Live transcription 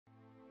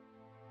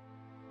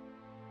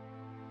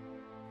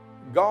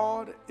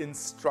God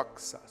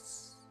instructs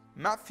us.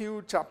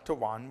 Matthew chapter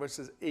 1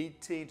 verses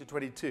 18 to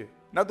 22.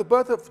 Now the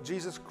birth of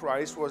Jesus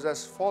Christ was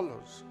as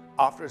follows.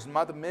 After his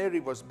mother Mary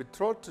was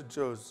betrothed to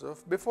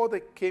Joseph, before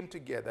they came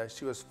together,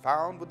 she was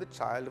found with the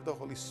child of the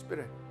Holy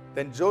Spirit.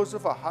 Then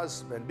Joseph, her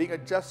husband, being a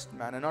just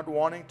man and not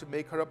wanting to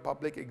make her a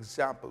public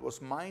example,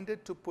 was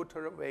minded to put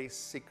her away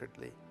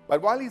secretly.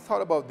 But while he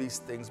thought about these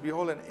things,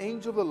 behold, an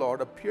angel of the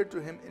Lord appeared to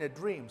him in a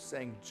dream,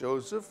 saying,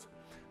 Joseph,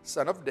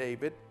 son of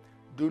David,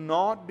 do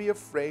not be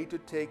afraid to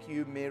take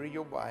you Mary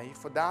your wife,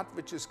 for that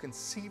which is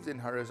conceived in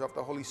her is of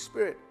the Holy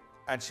Spirit.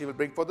 And she will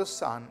bring forth a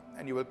son,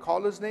 and you will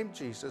call his name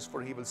Jesus,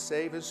 for he will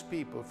save his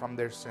people from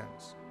their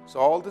sins. So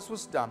all this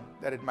was done,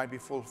 that it might be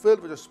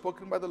fulfilled which was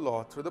spoken by the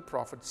Lord through the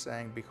prophet,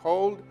 saying,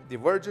 Behold, the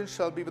virgin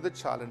shall be with a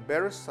child, and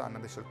bear a son,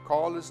 and they shall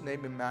call his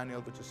name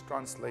Emmanuel, which is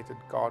translated,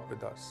 God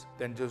with us.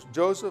 Then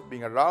Joseph,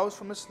 being aroused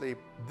from his sleep,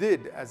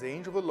 did as the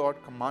angel of the Lord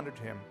commanded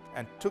him,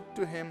 and took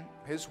to him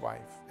his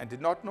wife, and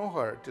did not know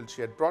her till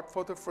she had brought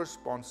forth her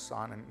firstborn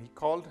son, and he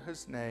called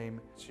his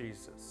name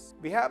Jesus.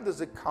 We have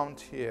this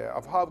account here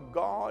of how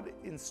God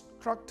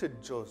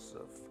instructed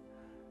Joseph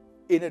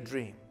in a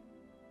dream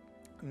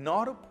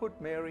not to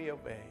put Mary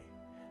away,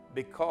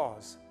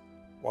 because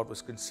what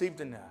was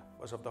conceived in her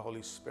was of the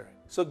Holy Spirit.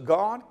 So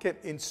God can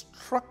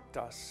instruct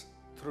us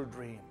through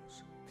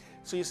dreams.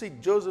 So you see,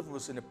 Joseph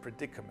was in a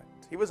predicament.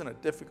 He was in a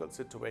difficult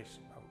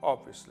situation,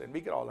 obviously, and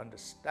we can all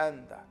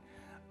understand that.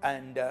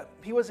 And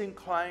he was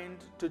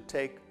inclined to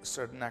take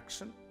certain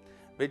action,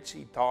 which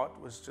he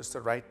thought was just the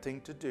right thing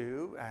to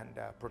do, and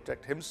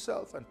protect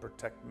himself and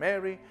protect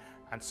Mary.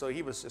 And so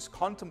he was just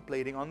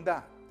contemplating on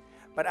that.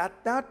 But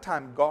at that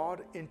time,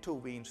 God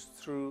intervenes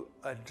through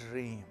a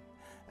dream.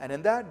 And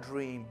in that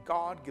dream,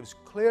 God gives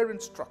clear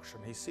instruction.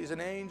 He sees an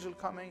angel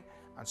coming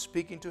and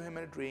speaking to him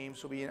in a dream.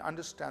 So we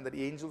understand that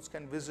the angels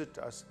can visit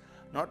us,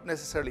 not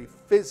necessarily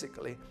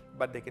physically,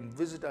 but they can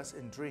visit us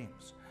in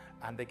dreams.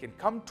 And they can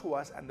come to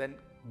us and then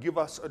give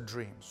us a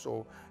dream.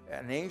 So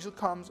an angel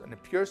comes and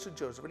appears to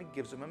Joseph, and he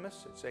gives him a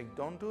message saying,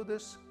 don't do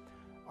this.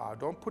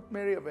 Don't put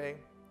Mary away.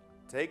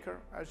 Take her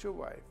as your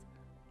wife,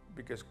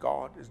 because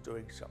God is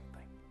doing something.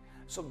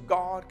 So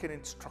God can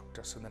instruct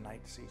us in the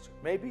night season.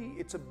 Maybe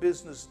it's a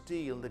business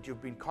deal that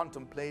you've been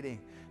contemplating.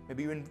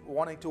 Maybe you've been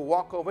wanting to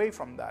walk away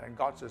from that, and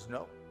God says,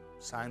 no,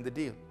 sign the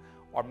deal.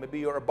 Or maybe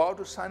you're about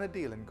to sign a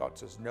deal and God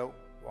says, no,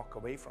 walk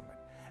away from it.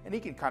 And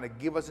he can kind of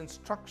give us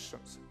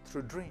instructions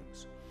through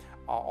dreams.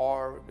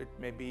 Or it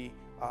may be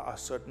a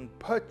certain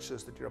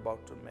purchase that you're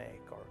about to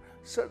make, or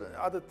certain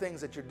other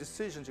things that your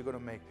decisions you're going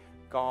to make.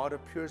 God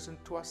appears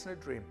to us in a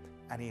dream,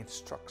 and he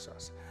instructs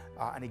us.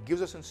 And he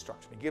gives us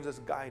instruction. He gives us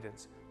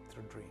guidance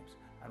through dreams,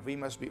 and we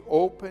must be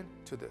open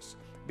to this.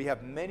 We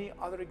have many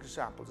other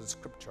examples in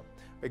Scripture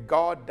where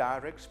God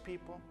directs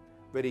people,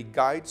 where he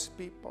guides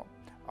people,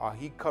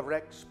 he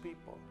corrects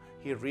people,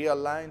 he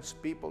realigns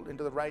people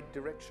into the right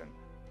direction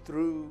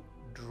through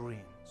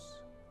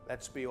dreams.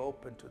 Let's be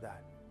open to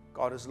that.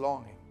 God is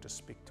longing to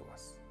speak to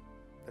us.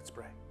 Let's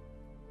pray.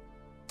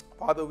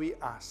 Father, we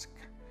ask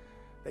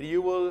that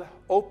you will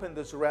open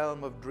this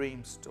realm of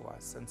dreams to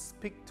us and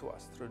speak to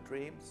us through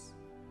dreams.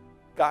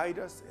 Guide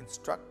us,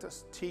 instruct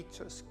us,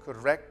 teach us,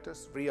 correct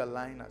us,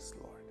 realign us,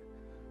 Lord,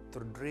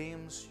 through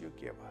dreams you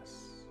give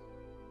us.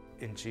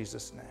 In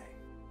Jesus' name,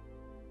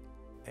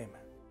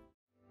 amen.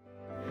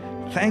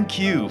 Thank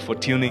you for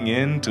tuning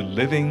in to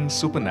Living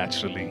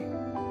Supernaturally.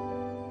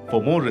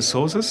 For more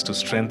resources to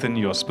strengthen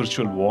your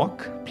spiritual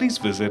walk, please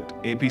visit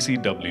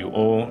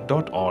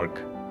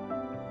apcwo.org.